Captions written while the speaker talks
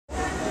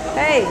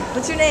Hey,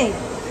 what's your name?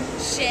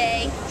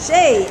 Shay.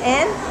 Shay.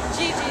 And?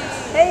 Gigi.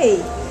 Hey.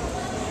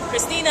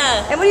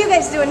 Christina. And what are you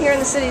guys doing here in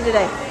the city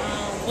today?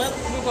 What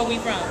group are we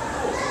from?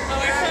 Oh,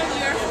 we're from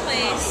your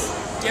place.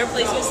 Your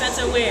place, your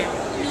center where?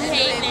 New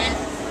Haven.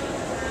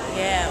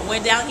 Yeah,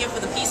 we're down here for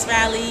the peace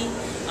rally,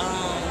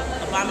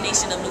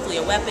 abomination of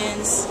nuclear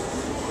weapons.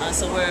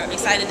 So we're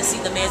excited to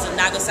see the mayors of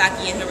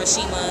Nagasaki and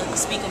Hiroshima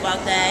speak about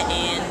that.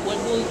 And what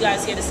are you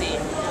guys here to see?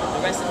 The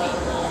recipe.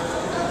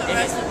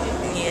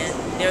 Yeah,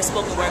 they're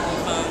spoken word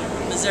from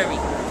Missouri.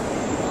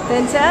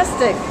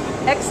 Fantastic.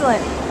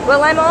 Excellent.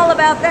 Well, I'm all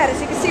about that.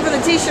 As you can see from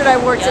the t-shirt I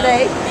wore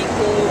today. Be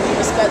cool, be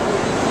respectful,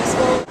 be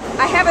peaceful.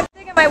 I have a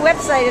thing on my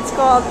website. It's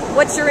called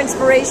What's Your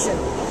Inspiration?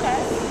 Okay.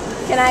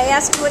 Can I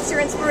ask you what's your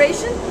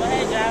inspiration? Go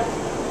ahead, Job.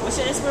 What's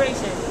your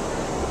inspiration?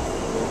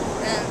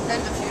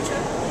 And the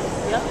future?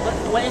 Yep.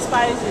 What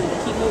inspires you to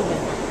keep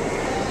moving?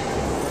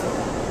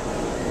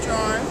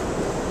 Drawing.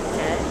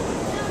 Okay.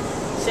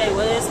 Shay,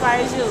 what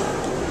inspires you?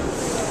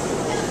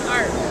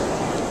 Art.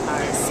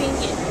 Art.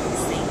 Singing.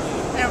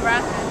 And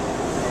rapping.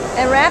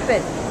 And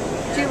rapping.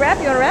 Do you rap?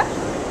 You want to rap? You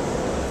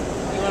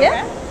want to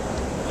Yeah.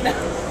 rap?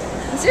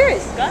 I'm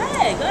serious. Go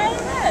ahead and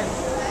rap.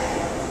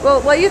 Well,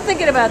 while you're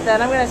thinking about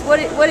that, I'm going to ask,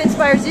 what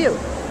inspires you?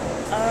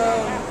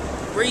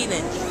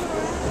 Breathing.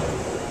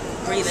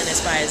 Breathing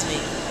inspires me.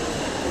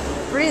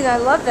 Breathing, I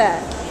love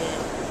that.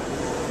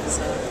 Yeah.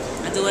 So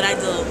I do what I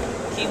do.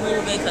 Keep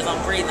moving because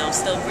I'm breathing. I'm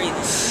still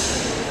breathing.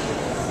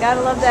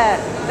 Gotta love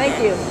that.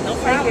 Thank you. No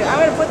problem. Thank you. I'm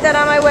going to put that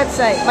on my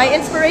website. My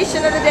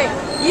inspiration of the day.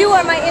 You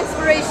are my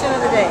inspiration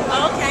of the day.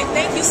 Okay.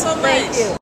 Thank you so much. Thank you.